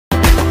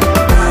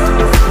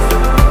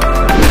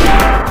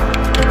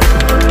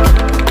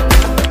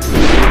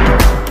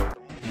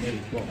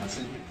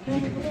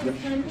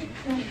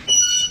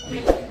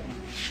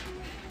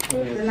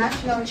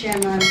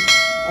chairman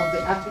of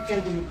the African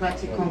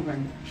Democratic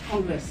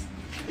Congress,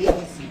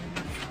 ADC,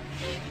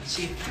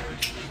 Chief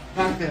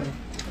Raphael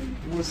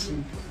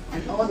Wosu,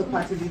 and all the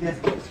party leaders,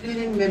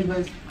 including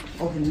members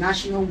of the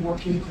National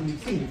Working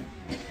Committee,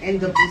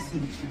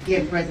 NWC,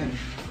 here present,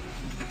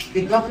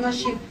 the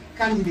governorship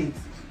candidates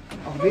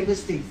of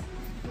Rivers State,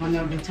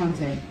 Honorable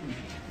Tonto,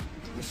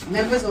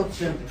 members of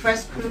the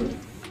press crew,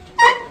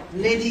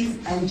 ladies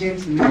and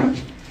gentlemen,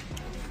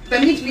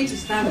 permit me to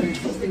stand on the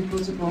existing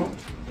protocol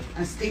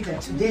and state that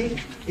today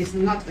is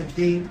not a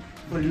day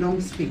for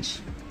long speech,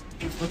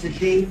 but a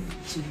day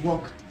to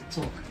walk the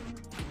talk.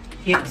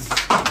 Yes.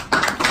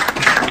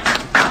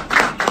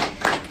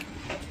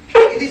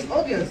 It is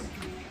obvious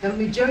the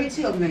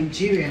majority of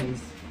Nigerians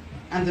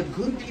and the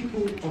good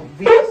people of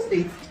Rivers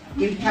State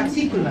in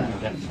particular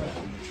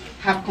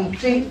have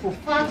complained for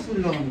far too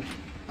long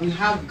on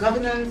how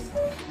governance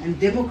and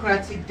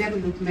democratic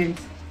development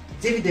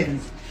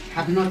dividends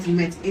have not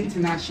met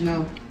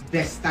international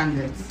best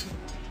standards.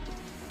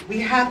 We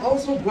have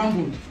also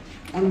grumbled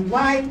on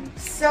why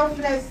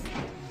selfless,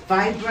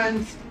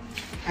 vibrant,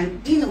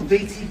 and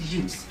innovative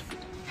youths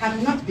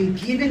have not been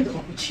given the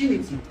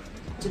opportunity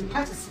to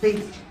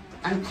participate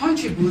and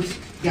contribute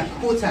their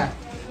quota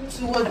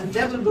towards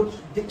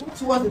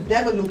the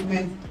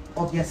development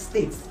of their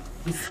states,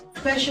 with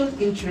special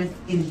interest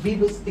in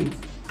Rivers State,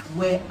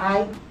 where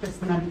I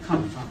personally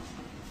come from.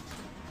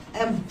 I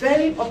am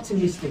very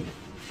optimistic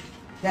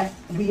that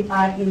we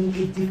are in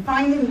a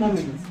defining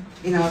moment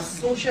in our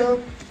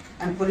social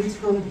and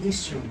political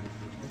history,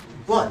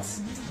 but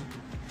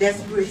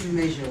desperate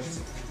measures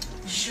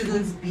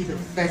shouldn't be the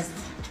first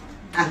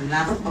and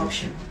last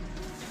option.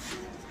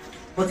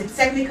 But a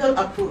technical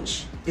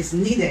approach is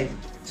needed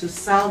to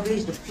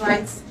salvage the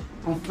plights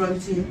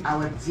confronting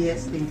our dear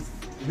state,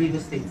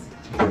 Rivers State.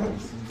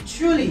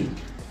 Truly,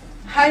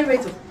 high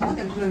rate of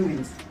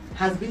unemployment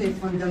has been a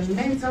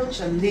fundamental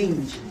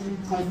challenge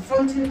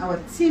confronting our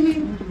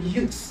teeming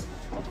youths.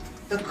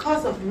 The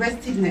cause of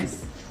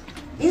restiveness,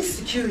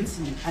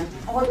 insecurity, and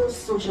other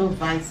social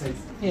vices.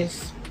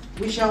 Yes.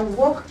 We shall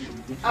work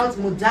out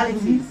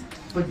modalities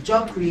for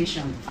job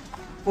creation,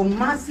 for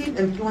massive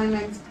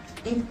employment,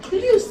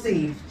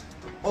 inclusive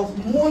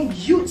of more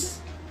youths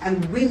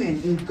and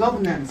women in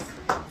governance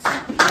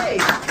to play.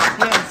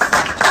 Yes.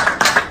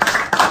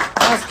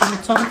 Asking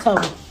Tonto.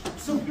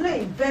 To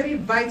play very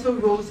vital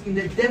roles in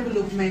the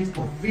development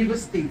of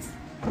Rivers State,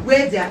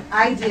 where their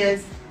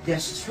ideas, their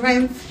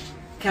strength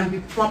can be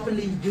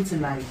properly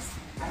utilized.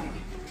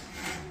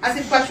 As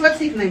a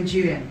patriotic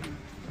Nigerian,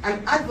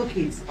 an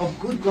advocate of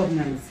good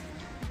governance,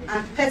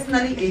 and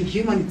personally a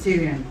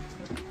humanitarian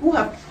who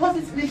have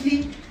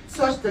positively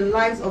touched the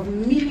lives of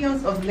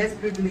millions of less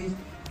privileged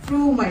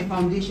through my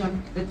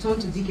foundation, the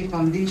Tonto Dikeh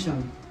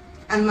Foundation,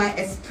 and my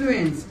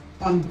experience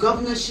on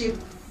governorship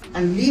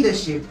and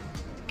leadership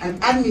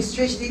and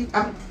administration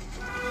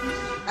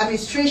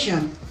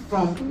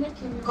from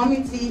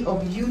Committee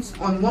of Youth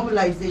on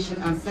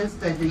Mobilization and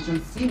Sensitization,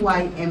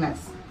 CYMS,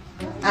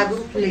 I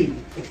will play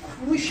a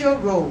crucial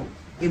role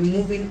in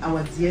moving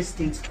our dear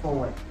state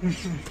forward.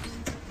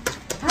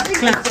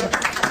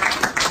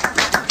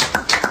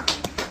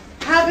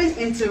 Having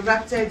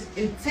interacted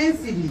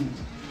intensively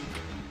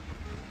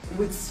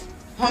with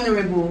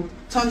Honorable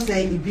Tonto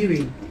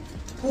Ibiri,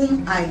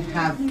 whom I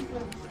have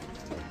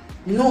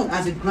known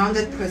as a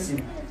grounded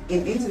person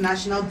in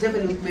international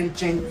development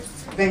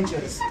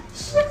ventures,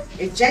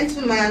 a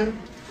gentleman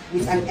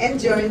with an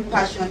enduring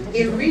passion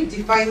in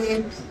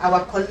redefining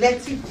our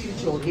collective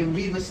future in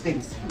Rivers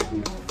State,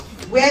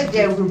 where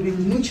there will be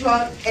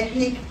mutual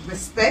ethnic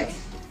respect,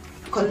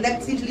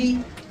 collective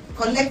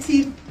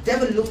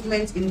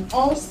development in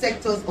all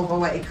sectors of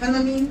our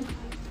economy.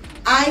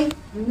 I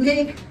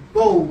make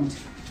bold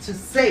to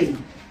say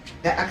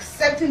that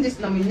accepting this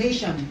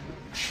nomination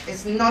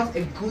is not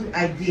a good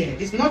idea.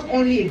 It's not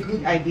only a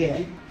good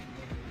idea,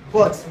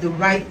 but the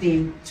right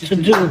thing to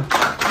do.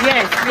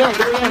 Yes, yes,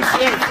 yes,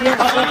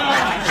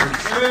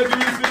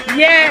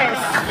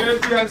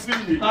 yes,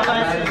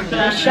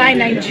 yes. Shine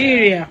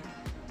Nigeria.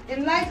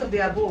 In light of the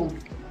above,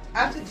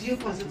 after due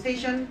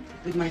consultation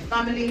with my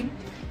family,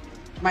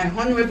 my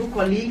honorable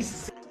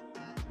colleagues,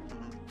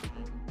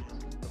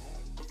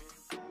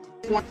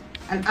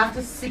 and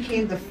after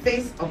seeking the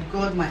face of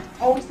God, my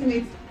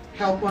ultimate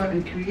helper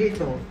and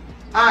creator,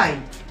 I,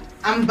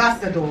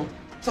 Ambassador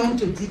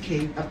Tonto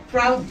Dikeh, a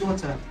proud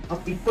daughter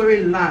of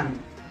Ikwere land,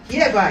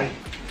 hereby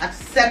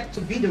accept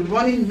to be the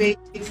running mate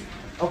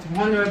of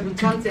Honorable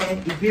Tonto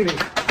Ibiri.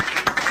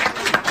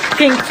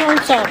 King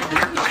Tonto.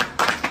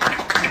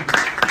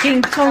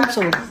 King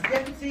Tonto. As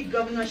deputy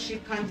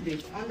governorship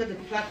candidate under the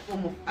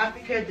platform of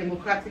African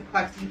Democratic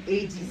Party,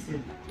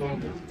 ADC.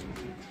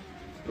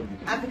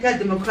 African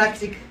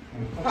Democratic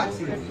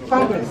Party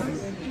Congress,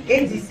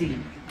 ADC,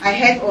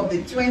 ahead of the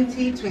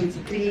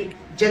 2023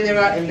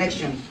 general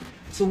election,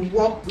 to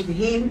work with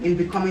him in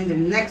becoming the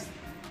next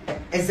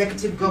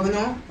executive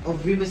governor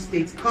of Rivers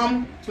State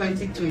come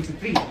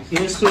 2023.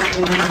 Yes, sir.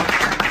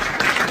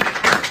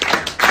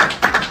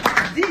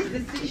 This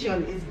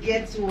decision is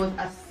geared towards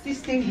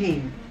assisting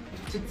him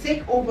to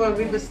take over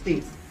River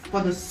State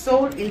for the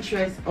sole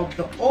interest of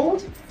the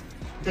old,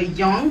 the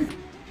young,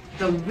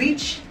 the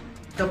rich,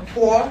 the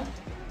poor,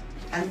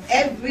 and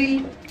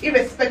every,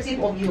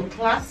 irrespective of your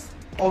class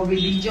or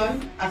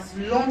religion, as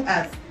long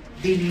as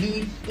they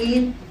live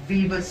in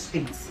River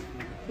State.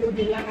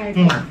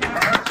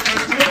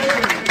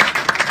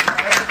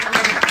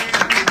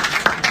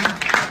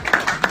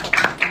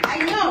 I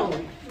know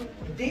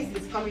this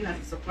is coming as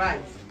a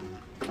surprise,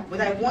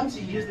 but I want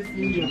to use this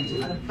medium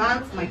to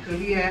advance my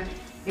career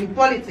in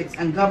politics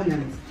and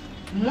governance,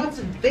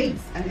 motivate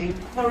and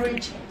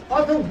encourage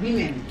other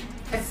women,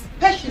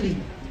 especially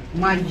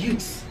my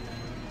youths,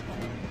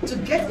 to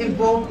get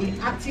involved in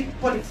active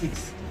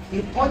politics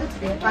in order to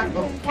be part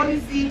of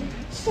policy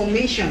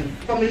formulation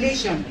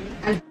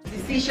and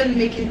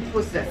decision-making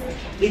process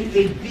in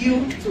a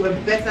view to a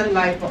better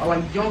life for our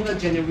younger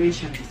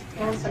generations.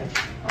 Which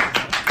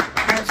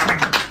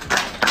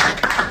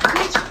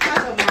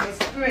part of my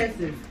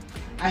experiences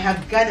I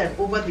have gathered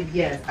over the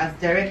years as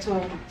Director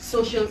of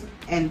Social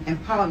and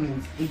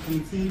Empowerment in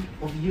Committee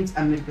of Youth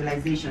and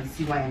Mobilization,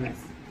 CYMS.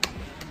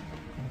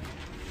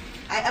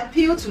 I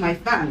appeal to my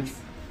fans,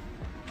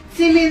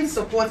 teaming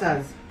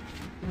supporters,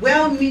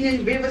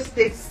 well-meaning River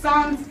State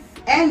sons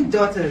and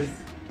daughters,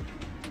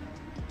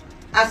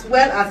 as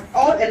well as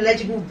all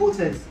eligible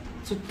voters,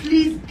 to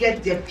please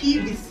get their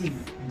PVC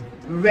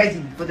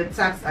ready for the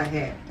task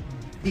ahead,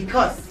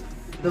 because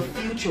the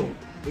future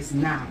is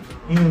now.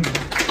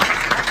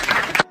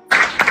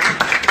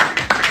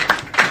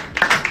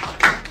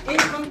 In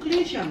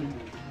conclusion,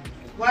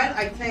 while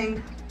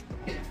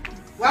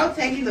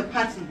thanking the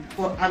party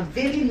for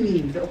availing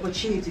me the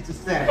opportunity to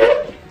serve,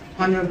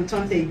 Honorable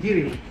Tonto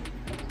Dikeh,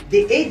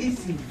 the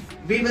ADC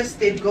River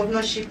State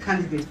governorship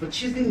candidate, for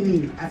choosing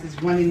me as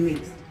his running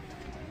mate,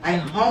 I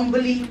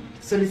humbly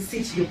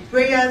solicit your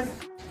prayers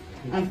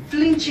and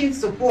unflinching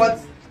support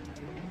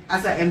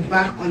as I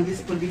embark on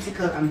this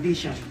political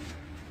ambition.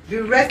 Be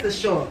rest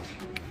assured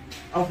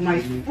of my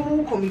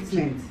full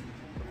commitment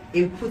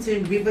in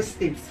putting River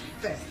State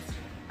first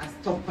as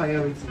top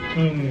priority.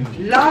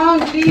 Long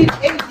live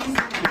ADC!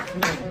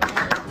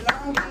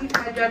 Long live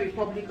Federal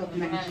Republic of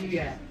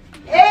Nigeria!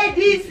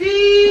 ADC!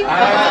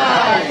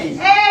 Aye.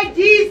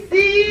 ADC!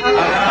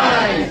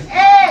 Aye. A,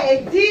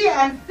 D,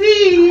 and C!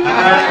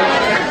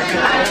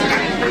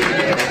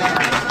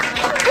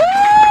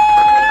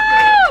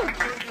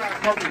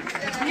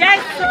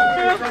 Yes,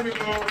 sir.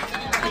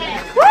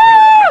 Woo!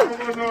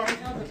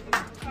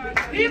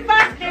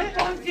 River State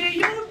County,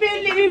 you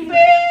believe it?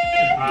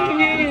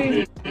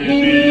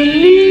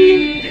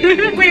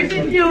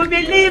 You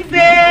believe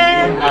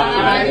it?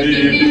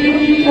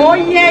 Oh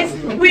yes,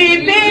 we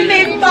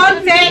believe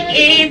Tonto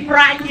Dikeh.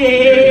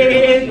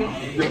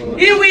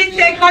 He will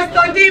take us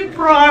to the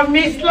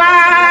promised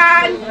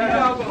land.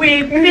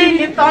 We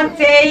believe Tonto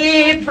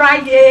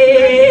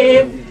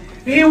Dikeh.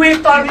 He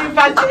will turn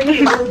rivers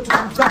into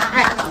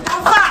Dubai.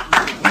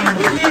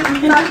 We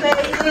believe Tonto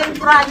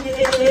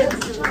Dikeh.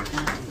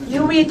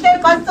 You will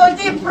take us to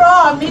the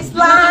promised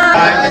land.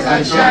 Rise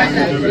and shine,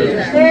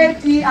 Nigeria. A,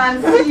 D,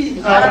 and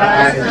C.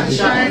 Rise and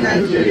shine,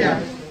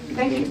 Nigeria.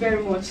 Thank you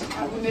very much.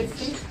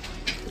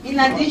 In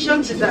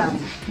addition to that,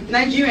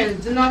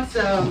 Nigerians, do not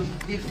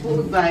be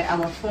fooled by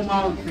our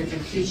formal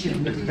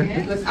presentation,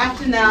 because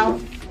after now,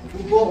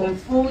 we'll go on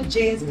full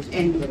jeans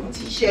and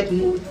t-shirt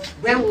mode,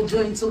 where we'll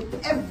go into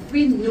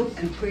every nook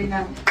and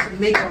corner to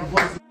make our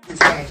voices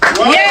heard.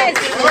 Yes!